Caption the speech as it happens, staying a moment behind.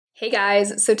Hey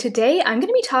guys, so today I'm going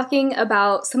to be talking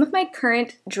about some of my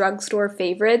current drugstore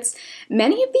favorites.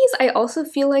 Many of these I also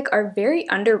feel like are very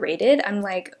underrated. I'm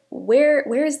like, where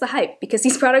is the hype? Because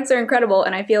these products are incredible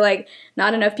and I feel like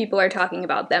not enough people are talking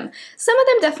about them. Some of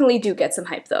them definitely do get some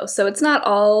hype though, so it's not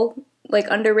all like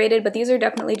underrated, but these are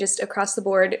definitely just across the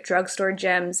board drugstore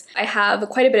gems. I have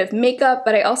quite a bit of makeup,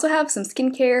 but I also have some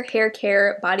skincare, hair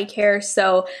care, body care,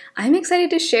 so I'm excited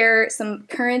to share some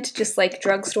current just like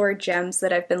drugstore gems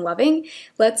that I've been loving.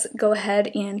 Let's go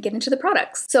ahead and get into the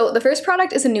products. So the first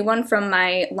product is a new one from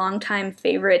my longtime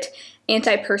favorite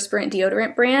antiperspirant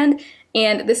deodorant brand,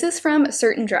 and this is from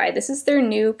Certain Dry. This is their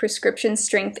new prescription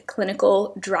strength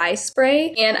clinical dry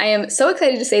spray, and I am so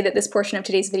excited to say that this portion of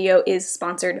today's video is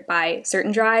sponsored by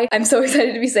Certain Dry. I'm so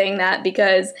excited to be saying that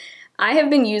because I have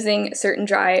been using Certain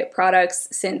Dry products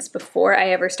since before I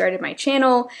ever started my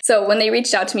channel. So when they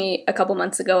reached out to me a couple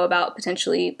months ago about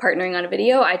potentially partnering on a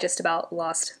video, I just about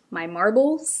lost my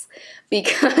marbles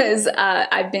because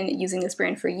I've been using this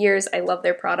brand for years. I love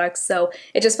their products, so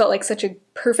it just felt like such a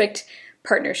perfect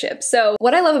partnership. So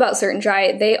what I love about Certain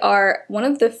Dry, they are one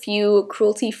of the few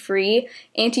cruelty-free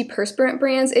antiperspirant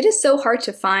brands. It is so hard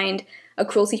to find a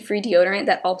cruelty-free deodorant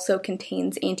that also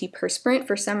contains antiperspirant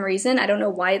for some reason. I don't know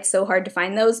why it's so hard to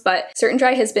find those, but Certain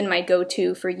Dry has been my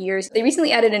go-to for years. They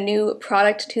recently added a new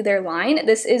product to their line.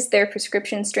 This is their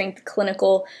prescription strength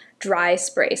clinical dry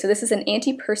spray. So this is an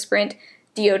antiperspirant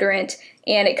deodorant,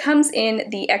 and it comes in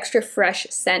the extra fresh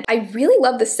scent. I really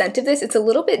love the scent of this. It's a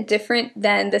little bit different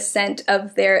than the scent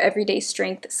of their Everyday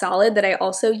Strength Solid that I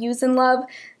also use and love.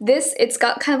 This, it's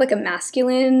got kind of like a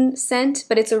masculine scent,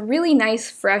 but it's a really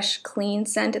nice, fresh, clean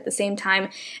scent at the same time,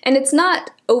 and it's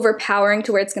not overpowering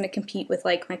to where it's going to compete with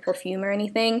like my perfume or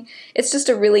anything. It's just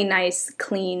a really nice,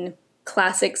 clean,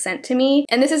 classic scent to me.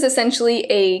 And this is essentially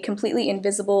a completely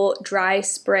invisible dry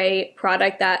spray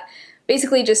product that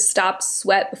basically just stops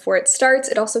sweat before it starts.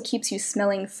 It also keeps you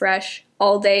smelling fresh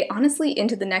all day, honestly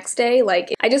into the next day.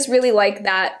 Like, I just really like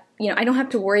that, you know, I don't have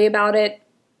to worry about it.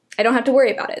 And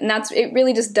it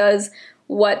really just does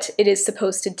what it is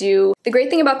supposed to do. The great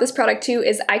thing about this product too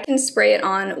is I can spray it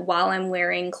on while I'm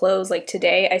wearing clothes. Like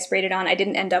today I sprayed it on. I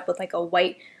didn't end up with like a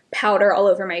white powder all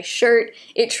over my shirt.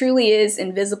 It truly is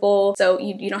invisible, so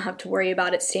you don't have to worry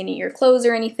about it staining your clothes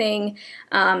or anything.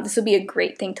 This would be a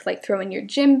great thing to like throw in your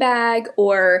gym bag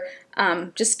or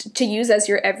just to use as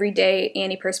your everyday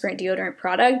antiperspirant deodorant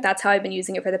product. That's how I've been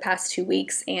using it for the past 2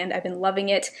 weeks, and I've been loving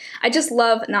it. I just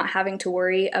love not having to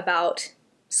worry about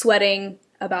sweating,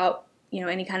 about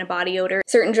any kind of body odor.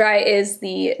 Certain Dry is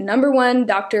the #1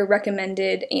 doctor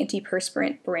recommended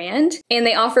antiperspirant brand, and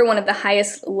they offer one of the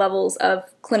highest levels of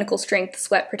clinical strength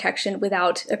sweat protection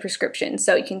without a prescription,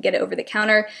 so you can get it over the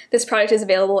counter. This product is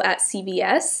available at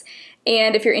CVS,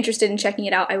 and if you're interested in checking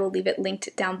it out, I will leave it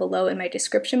linked down below in my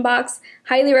description box.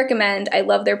 Highly recommend. I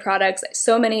love their products.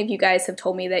 So many of you guys have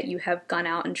told me that you have gone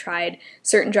out and tried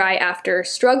Certain Dry after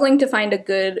struggling to find a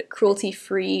good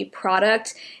cruelty-free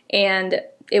product, and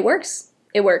it works.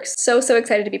 It works. So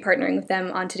excited to be partnering with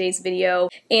them on today's video,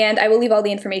 and I will leave all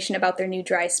the information about their new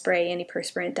dry spray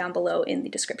antiperspirant down below in the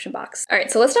description box.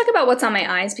 Alright, so let's talk about what's on my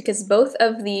eyes, because both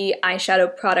of the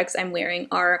eyeshadow products I'm wearing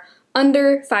are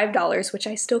under $5, which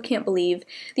I still can't believe.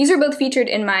 These are both featured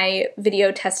in my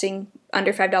video testing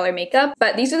under $5 makeup,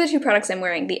 but these are the two products I'm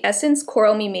wearing. The Essence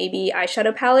Coral Me Maybe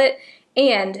eyeshadow palette,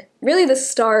 and really the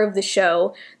star of the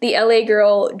show, the LA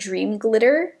Girl Dream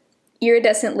Glitter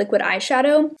iridescent liquid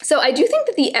eyeshadow. So I do think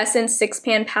that the Essence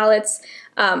 6-pan palettes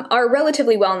are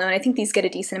relatively well known. I think these get a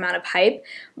decent amount of hype,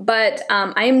 but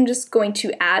I am just going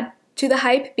to add to the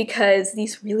hype because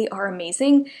these really are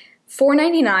amazing.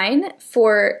 $4.99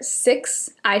 for 6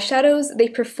 eyeshadows. They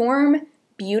perform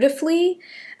beautifully.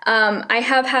 I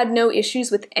have had no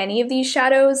issues with any of these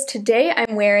shadows. Today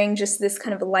I'm wearing just this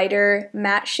kind of lighter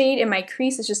matte shade in my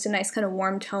crease. It's just a nice kind of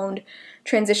warm toned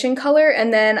transition color,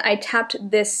 and then I tapped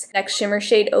this next shimmer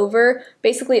shade over,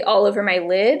 basically all over my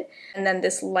lid, and then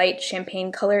this light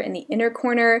champagne color in the inner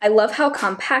corner. I love how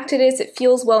compact it is. It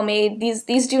feels well made.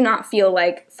 These do not feel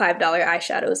like $5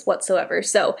 eyeshadows whatsoever,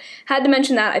 so had to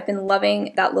mention that. I've been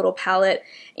loving that little palette,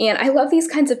 and I love these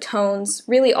kinds of tones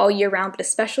really all year round, but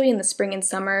especially in the spring and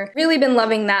summer. Really been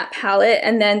loving that palette.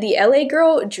 And then the LA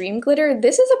Girl Dream Glitter.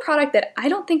 This is a product that I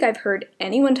don't think I've heard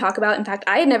anyone talk about. In fact,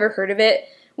 I had never heard of it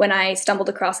when I stumbled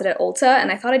across it at Ulta, and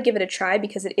I thought I'd give it a try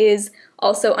because it is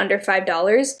also under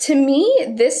 $5. To me,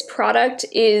 this product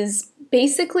is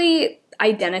basically,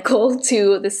 identical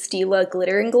to the Stila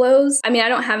Glitter and Glows. I mean, I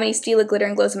don't have any Stila Glitter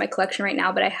and Glows in my collection right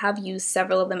now, but I have used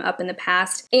several of them up in the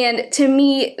past. And to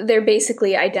me, they're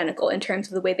basically identical in terms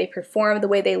of the way they perform, the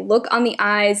way they look on the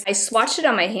eyes. I swatched it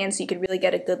on my hand so you could really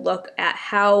get a good look at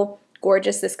how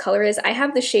gorgeous this color is. I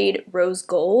have the shade Rose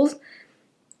Gold.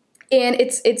 And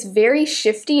it's very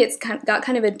shifty. It's got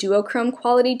kind of a duochrome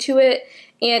quality to it.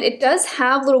 And it does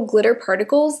have little glitter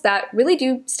particles that really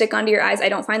do stick onto your eyes. I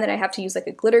don't find that I have to use like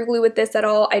a glitter glue with this at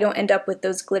all. I don't end up with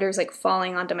those glitters like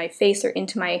falling onto my face or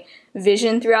into my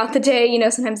vision throughout the day. You know,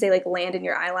 sometimes they like land in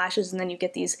your eyelashes and then you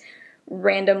get these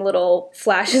random little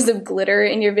flashes of glitter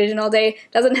in your vision all day.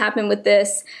 Doesn't happen with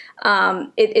this.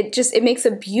 It makes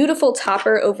a beautiful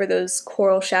topper over those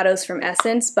coral shadows from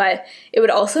Essence, but it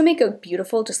would also make a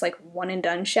beautiful just like one and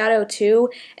done shadow too.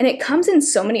 And it comes in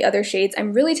so many other shades.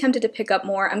 I'm really tempted to pick up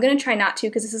more. I'm gonna try not to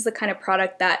because this is the kind of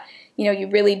product that, you know, you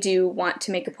really do want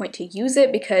to make a point to use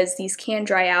it because these can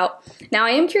dry out. Now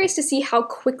I am curious to see how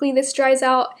quickly this dries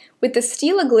out. With the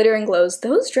Stila Glitter and Glows,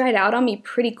 those dried out on me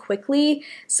pretty quickly.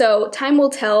 So time will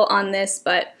tell on this,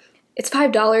 but it's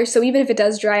 $5. So even if it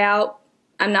does dry out,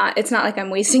 it's not like I'm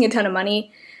wasting a ton of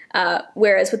money.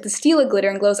 Whereas with the Stila Glitter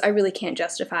and Glows, I really can't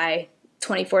justify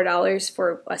 $24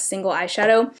 for a single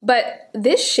eyeshadow. But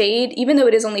this shade, even though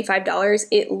it is only $5,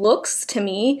 it looks to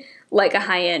me like a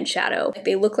high-end shadow.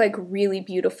 They look like really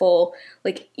beautiful,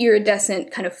 like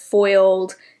iridescent, kind of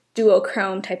foiled,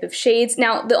 duochrome type of shades.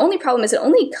 Now, the only problem is it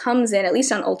only comes in, at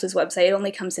least on Ulta's website, it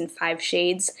only comes in 5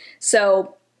 shades.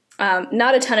 So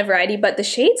not a ton of variety, but the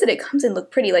shades that it comes in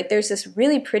look pretty. Like there's this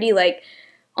really pretty, like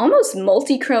almost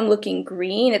multi-chrome looking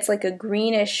green. It's like a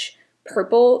greenish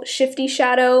purple shifty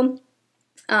shadow.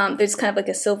 There's kind of like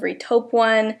a silvery taupe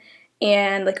one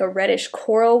and like a reddish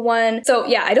coral one. So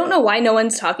yeah, I don't know why no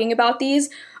one's talking about these.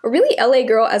 Or really, LA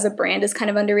Girl as a brand is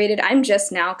kind of underrated. I'm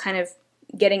just now kind of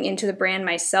getting into the brand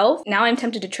myself. Now I'm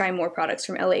tempted to try more products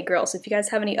from LA Girl. So if you guys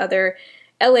have any other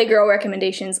LA Girl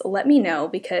recommendations, let me know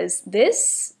because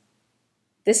this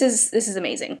is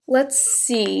amazing. Let's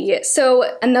see.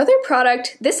 So another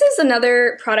product, this is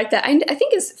another product that I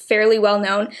think is fairly well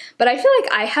known, but I feel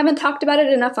like I haven't talked about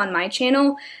it enough on my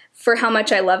channel for how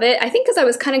much I love it. I think because I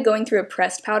was kind of going through a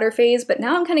pressed powder phase, but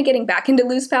now I'm kind of getting back into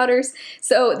loose powders.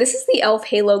 So this is the e.l.f.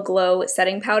 Halo Glow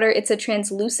setting powder. It's a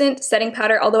translucent setting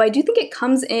powder, although I do think it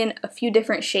comes in a few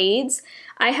different shades.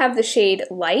 I have the shade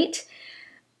Light.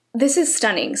 This is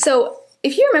stunning. So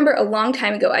if you remember a long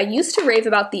time ago, I used to rave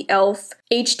about the e.l.f.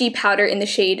 HD powder in the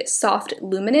shade Soft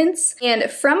Luminance. And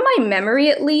from my memory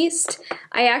at least,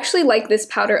 I actually like this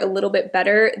powder a little bit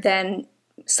better than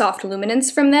Soft Luminance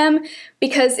from them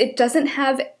because it doesn't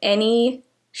have any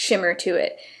shimmer to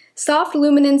it. Soft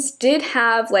Luminance did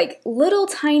have like little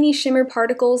tiny shimmer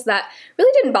particles that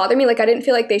really didn't bother me. Like I didn't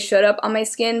feel like they showed up on my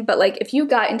skin, but like if you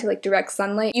got into like direct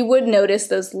sunlight, you would notice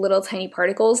those little tiny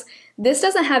particles. This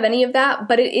doesn't have any of that,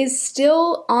 but it is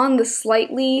still on the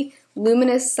slightly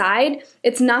luminous side.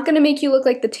 It's not going to make you look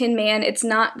like the Tin Man. It's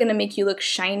not going to make you look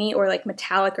shiny or like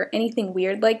metallic or anything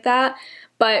weird like that,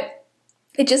 but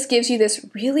it just gives you this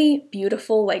really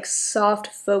beautiful, like soft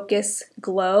focus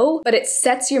glow, but it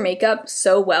sets your makeup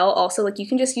so well. Also, like you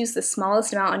can just use the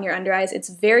smallest amount on your under eyes. It's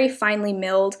very finely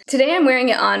milled. Today I'm wearing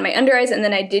it on my under eyes and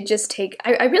then I did just take,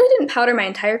 I really didn't powder my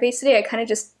entire face today. I kind of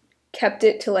just kept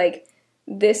it to like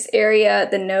this area,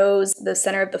 the nose, the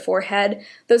center of the forehead.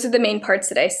 Those are the main parts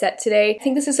that I set today. I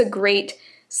think this is a great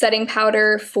setting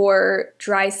powder for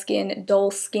dry skin,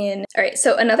 dull skin. All right,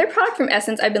 so another product from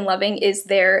Essence I've been loving is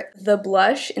the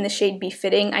blush in the shade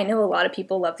Befitting. I know a lot of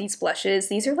people love these blushes.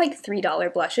 These are like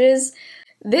 $3 blushes.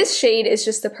 This shade is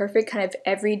just the perfect kind of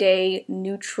everyday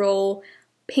neutral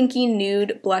pinky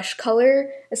nude blush color,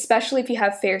 especially if you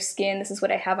have fair skin. This is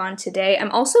what I have on today.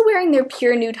 I'm also wearing their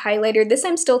Pure Nude highlighter. This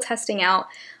I'm still testing out.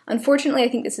 Unfortunately, I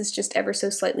think this is just ever so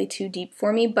slightly too deep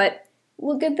for me, but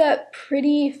look at that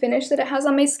pretty finish that it has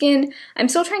on my skin. I'm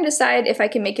still trying to decide if I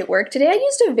can make it work. Today I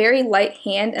used a very light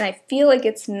hand and I feel like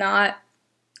it's not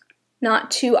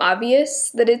too obvious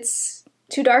that it's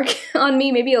too dark on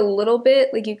me, maybe a little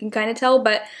bit, like you can kind of tell,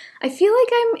 but I feel like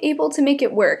I'm able to make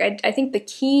it work. I think the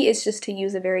key is just to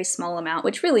use a very small amount,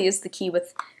 which really is the key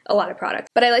with a lot of products.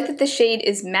 But I like that the shade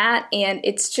is matte and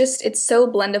it's so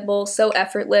blendable, so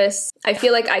effortless. I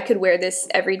feel like I could wear this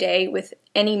every day with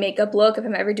any makeup look. If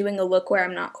I'm ever doing a look where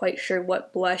I'm not quite sure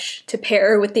what blush to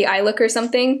pair with the eye look or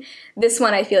something, this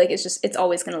one I feel like it's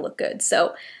always gonna look good.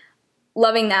 So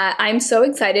loving that. I'm so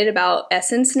excited about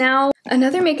Essence now.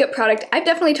 Another makeup product, I've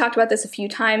definitely talked about this a few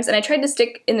times, and I tried to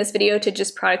stick in this video to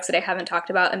just products that I haven't talked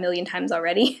about a million times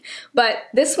already. But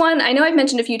this one, I know I've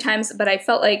mentioned a few times, but I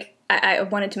felt like I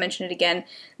wanted to mention it again.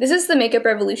 This is the Makeup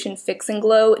Revolution Fix and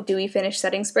Glow Dewy Finish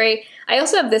Setting Spray. I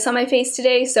also have this on my face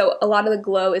today, so a lot of the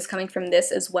glow is coming from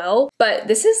this as well. But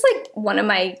this is like one of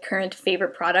my current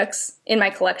favorite products in my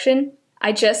collection.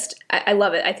 I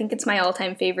love it. I think it's my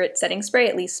all-time favorite setting spray,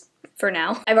 at least for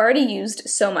now. I've already used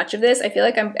so much of this. I feel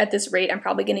like at this rate, I'm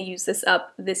probably going to use this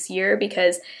up this year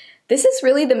because this is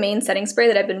really the main setting spray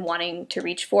that I've been wanting to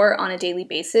reach for on a daily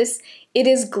basis. It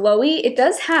is glowy. It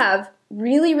does have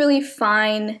really, really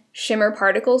fine shimmer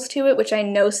particles to it, which I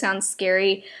know sounds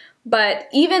scary, but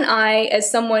even I, as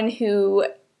someone who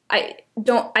I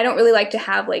don't really like to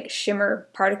have like shimmer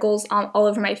particles all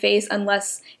over my face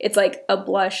unless it's like a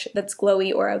blush that's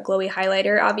glowy or a glowy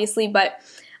highlighter, obviously, but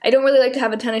I don't really like to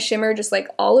have a ton of shimmer just like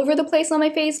all over the place on my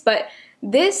face, but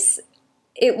this,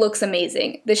 it looks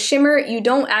amazing. The shimmer, you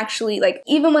don't actually, like,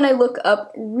 even when I look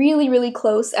up really, really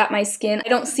close at my skin, I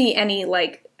don't see any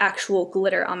like actual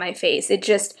glitter on my face. It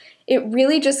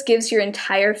really just gives your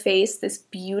entire face this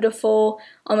beautiful,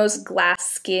 almost glass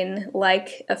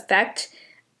skin-like effect.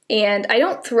 And I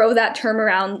don't throw that term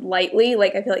around lightly,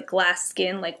 like I feel like glass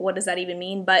skin, like what does that even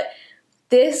mean? But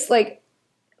this, like,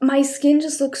 my skin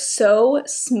just looks so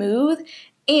smooth.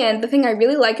 And the thing I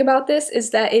really like about this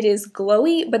is that it is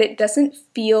glowy, but it doesn't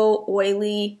feel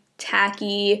oily,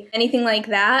 tacky, anything like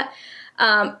that.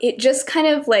 It just kind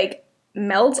of like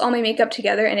melts all my makeup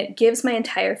together and it gives my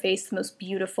entire face the most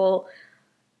beautiful,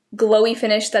 glowy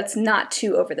finish that's not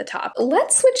too over the top.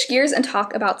 Let's switch gears and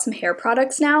talk about some hair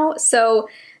products now. So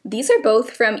these are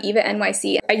both from Eva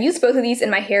NYC. I used both of these in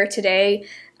my hair today.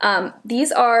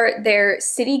 These are their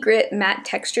City Grit Matte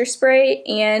Texture Spray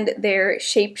and their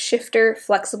Shape Shifter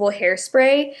Flexible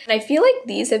Hairspray. And I feel like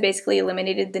these have basically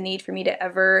eliminated the need for me to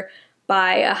ever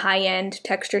buy a high-end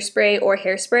texture spray or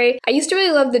hairspray. I used to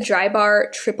really love the Dry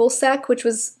Bar Triple Sec, which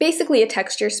was basically a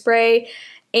texture spray,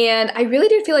 and I really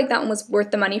did feel like that one was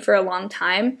worth the money for a long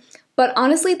time. But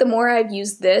honestly, the more I've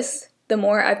used this, the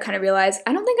more I've kind of realized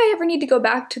I don't think I ever need to go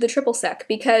back to the Triple Sec,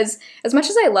 because as much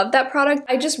as I love that product,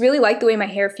 I just really like the way my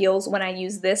hair feels when I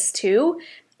use this too,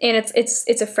 and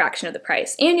it's a fraction of the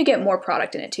price, and you get more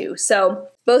product in it too. So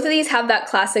both of these have that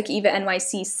classic Eva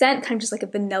NYC scent, kind of just like a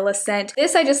vanilla scent.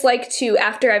 This I just like to,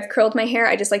 after I've curled my hair,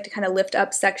 I just like to kind of lift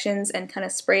up sections and kind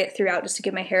of spray it throughout just to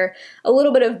give my hair a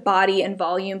little bit of body and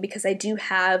volume, because I do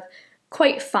have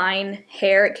quite fine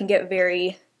hair. It can get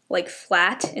very like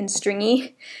flat and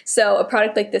stringy. So a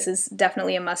product like this is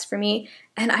definitely a must for me.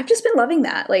 And I've just been loving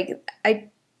that. Like, I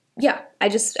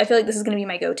feel like this is gonna be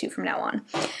my go-to from now on.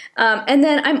 And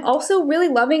then I'm also really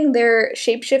loving their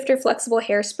Shapeshifter Flexible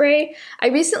Hairspray. I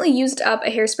recently used up a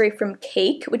hairspray from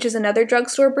Cake, which is another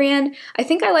drugstore brand. I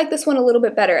think I like this one a little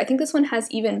bit better. I think this one has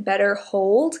even better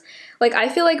hold. Like, I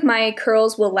feel like my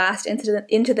curls will last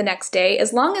into the next day.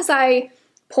 As long as I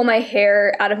pull my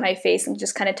hair out of my face and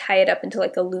just kind of tie it up into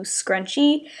like a loose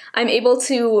scrunchie, I'm able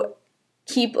to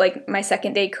keep like my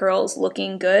second day curls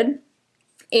looking good.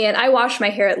 And I wash my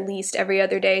hair at least every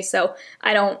other day, so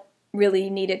I don't really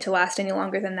need it to last any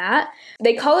longer than that.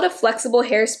 They call it a flexible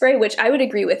hairspray, which I would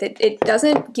agree with. It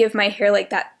doesn't give my hair like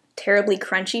that terribly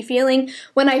crunchy feeling.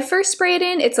 When I first spray it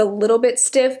in, it's a little bit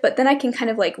stiff, but then I can kind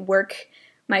of like work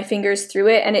my fingers through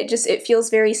it, and it feels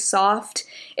very soft.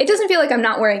 It doesn't feel like I'm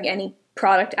not wearing any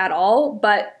product at all,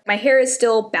 but my hair is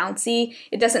still bouncy.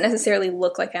 It doesn't necessarily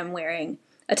look like I'm wearing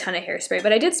a ton of hairspray,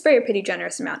 but I did spray a pretty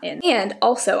generous amount in. And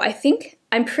also,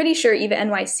 I'm pretty sure Eva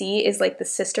NYC is like the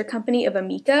sister company of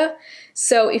Amika.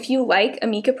 So if you like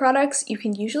Amika products, you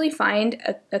can usually find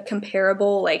a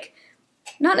comparable, like,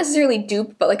 not necessarily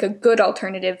dupe, but like a good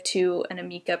alternative to an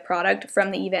Amika product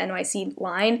from the Eva NYC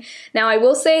line. Now, I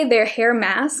will say their hair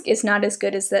mask is not as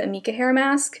good as the Amika hair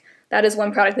mask. That is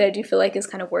one product that I do feel like is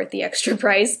kind of worth the extra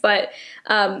price, but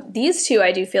these two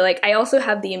I do feel like. I also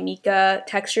have the Amika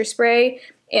texture spray,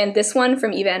 and this one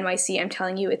from Eva NYC, I'm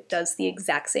telling you, it does the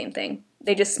exact same thing.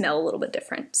 They just smell a little bit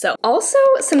different. So also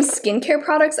some skincare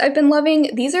products I've been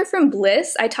loving. These are from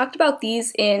Bliss. I talked about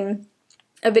these in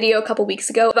a video a couple weeks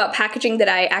ago about packaging that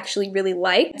I actually really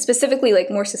like, specifically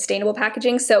like more sustainable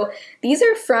packaging. So these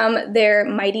are from their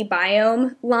Mighty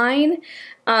Biome line.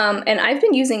 And I've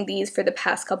been using these for the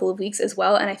past couple of weeks as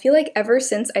well. And I feel like ever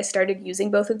since I started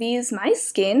using both of these, my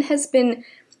skin has been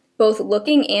both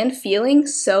looking and feeling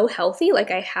so healthy. Like,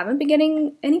 I haven't been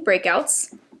getting any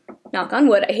breakouts. Knock on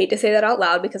wood. I hate to say that out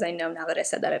loud because I know now that I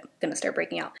said that I'm gonna start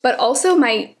breaking out. But also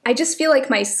I just feel like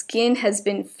my skin has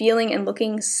been feeling and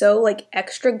looking so like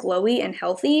extra glowy and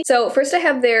healthy. So first I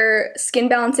have their Skin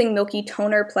Balancing Milky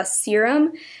Toner Plus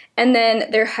Serum, and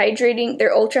then their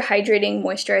Ultra Hydrating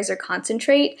Moisturizer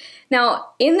Concentrate. Now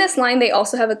in this line they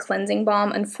also have a cleansing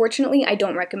balm. Unfortunately, I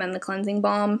don't recommend the cleansing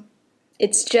balm.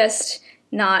 It's just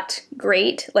not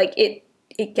great. Like it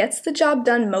gets the job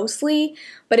done mostly,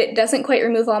 but it doesn't quite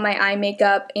remove all my eye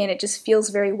makeup, and it just feels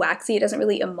very waxy. It doesn't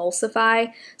really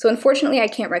emulsify. So unfortunately, I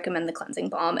can't recommend the cleansing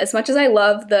balm. As much as I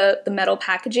love the metal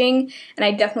packaging, and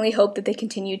I definitely hope that they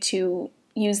continue to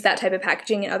use that type of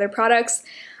packaging in other products,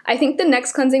 I think the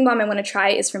next cleansing balm I want to try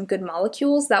is from Good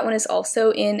Molecules. That one is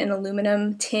also in an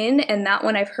aluminum tin, and that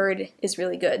one I've heard is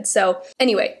really good. So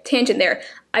anyway, tangent there.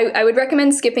 I would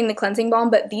recommend skipping the cleansing balm,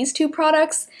 but these two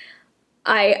products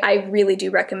I really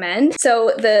do recommend.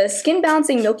 So the Skin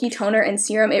Balancing Milky Toner and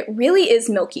Serum, it really is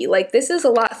milky. Like, this is a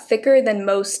lot thicker than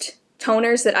most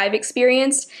toners that I've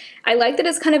experienced. I like that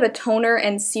it's kind of a toner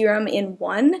and serum in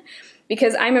one,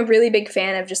 because I'm a really big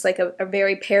fan of just like a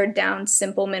very pared down,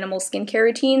 simple, minimal skincare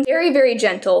routine. Very, very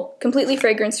gentle, completely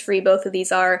fragrance-free, both of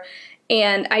these are,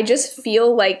 and I just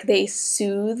feel like they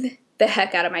soothe the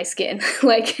heck out of my skin.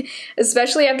 Like,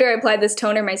 especially after I applied this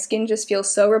toner, my skin just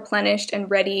feels so replenished and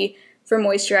ready for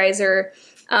moisturizer.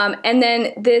 And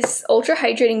then this Ultra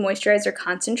Hydrating Moisturizer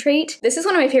Concentrate. This is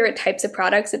one of my favorite types of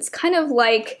products. It's kind of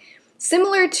like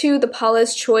similar to the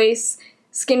Paula's Choice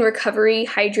Skin Recovery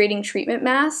Hydrating Treatment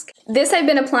Mask. This I've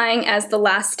been applying as the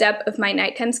last step of my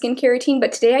nighttime skincare routine,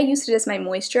 but today I used it as my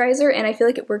moisturizer, and I feel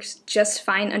like it works just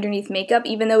fine underneath makeup,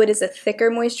 even though it is a thicker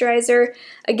moisturizer.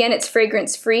 Again, it's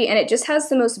fragrance-free, and it just has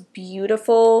the most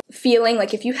beautiful feeling.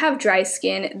 Like, if you have dry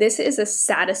skin, this is a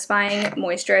satisfying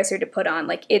moisturizer to put on.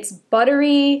 Like, it's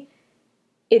buttery,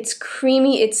 it's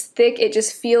creamy, it's thick, it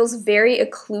just feels very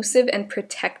occlusive and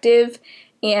protective,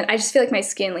 and I just feel like my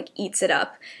skin like eats it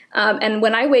up. And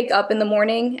when I wake up in the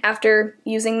morning after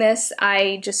using this,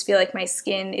 I just feel like my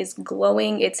skin is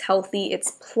glowing, it's healthy,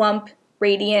 it's plump,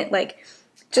 radiant, like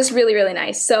just really, really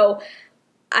nice. So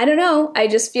I don't know, I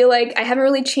just feel like I haven't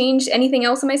really changed anything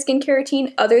else in my skincare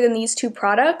routine other than these two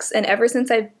products, and ever since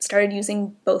I've started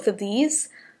using both of these,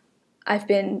 I've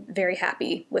been very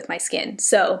happy with my skin.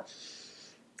 So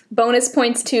bonus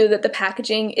points too that the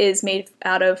packaging is made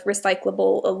out of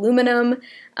recyclable aluminum.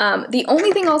 The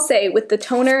only thing I'll say with the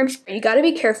toner, you gotta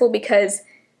be careful because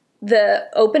the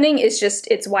opening is just,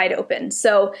 it's wide open.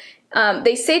 So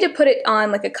they say to put it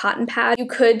on like a cotton pad. You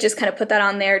could just kind of put that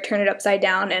on there, turn it upside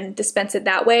down, and dispense it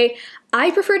that way.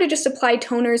 I prefer to just apply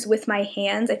toners with my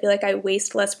hands. I feel like I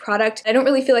waste less product. I don't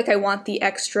really feel like I want the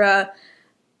extra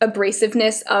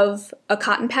abrasiveness of a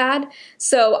cotton pad.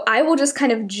 So I will just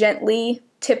kind of gently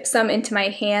tip some into my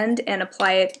hand and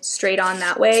apply it straight on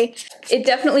that way. It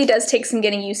definitely does take some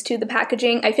getting used to, the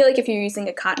packaging. I feel like if you're using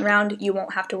a cotton round, you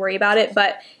won't have to worry about it,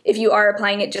 but if you are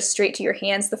applying it just straight to your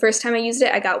hands, the first time I used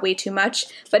it, I got way too much,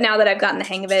 but now that I've gotten the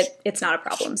hang of it, it's not a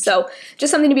problem. So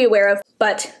just something to be aware of,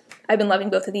 but I've been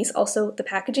loving both of these. Also, the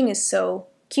packaging is so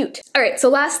cute. All right, so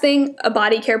last thing, a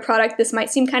body care product. This might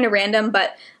seem kind of random,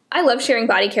 but I love sharing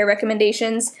body care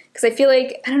recommendations because I feel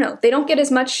like, I don't know, they don't get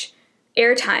as much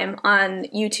airtime on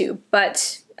YouTube,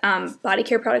 but body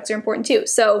care products are important too.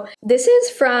 So this is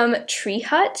from Tree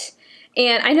Hut,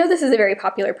 and I know this is a very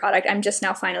popular product. I'm just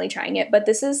now finally trying it, but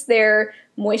this is their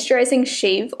moisturizing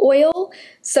shave oil.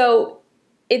 So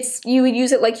you would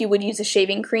use it like you would use a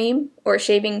shaving cream or a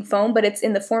shaving foam, but it's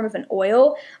in the form of an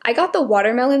oil. I got the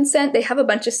watermelon scent. They have a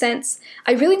bunch of scents.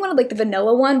 I really wanted like the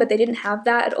vanilla one, but they didn't have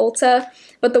that at Ulta.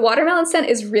 But the watermelon scent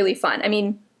is really fun. I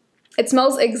mean, it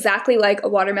smells exactly like a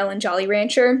watermelon Jolly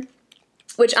Rancher,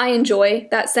 which I enjoy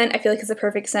that scent. I feel like it's a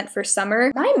perfect scent for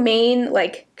summer. My main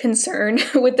like concern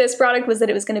with this product was that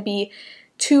it was going to be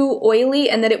too oily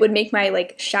and that it would make my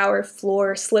like shower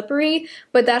floor slippery,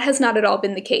 but that has not at all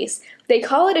been the case. They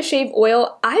call it a shave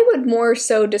oil. I would more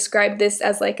so describe this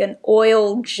as like an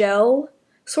oil gel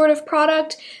sort of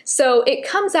product. So it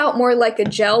comes out more like a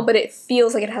gel, but it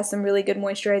feels like it has some really good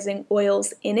moisturizing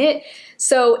oils in it.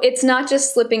 So it's not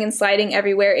just slipping and sliding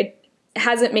everywhere. It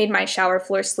hasn't made my shower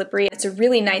floor slippery. It's a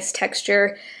really nice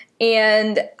texture,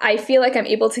 and I feel like I'm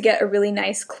able to get a really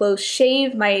nice close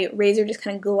shave. My razor just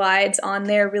kind of glides on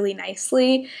there really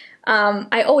nicely.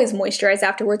 I always moisturize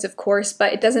afterwards, of course,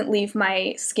 but it doesn't leave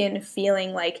my skin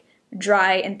feeling like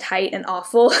dry and tight and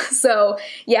awful. So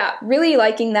yeah, really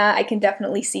liking that. I can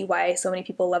definitely see why so many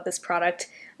people love this product.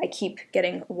 I keep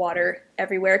getting water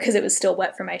everywhere because it was still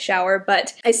wet from my shower,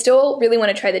 but I still really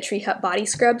want to try the Tree Hut body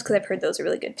scrubs because I've heard those are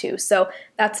really good too. So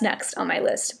that's next on my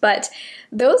list. But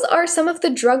those are some of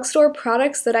the drugstore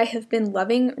products that I have been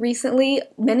loving recently,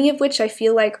 many of which I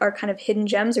feel like are kind of hidden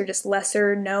gems or just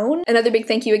lesser known. Another big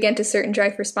thank you again to Certain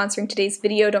Dry for sponsoring today's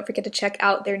video. Don't forget to check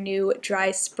out their new dry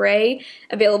spray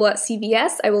available at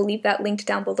CVS. I will leave that linked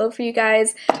down below for you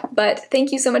guys. But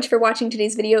thank you so much for watching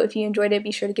today's video. If you enjoyed it,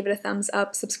 be sure to give it a thumbs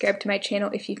up, subscribe to my channel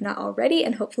if you've not already,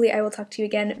 and hopefully I will talk to you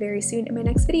again very soon in my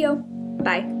next video.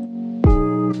 Bye!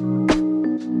 you.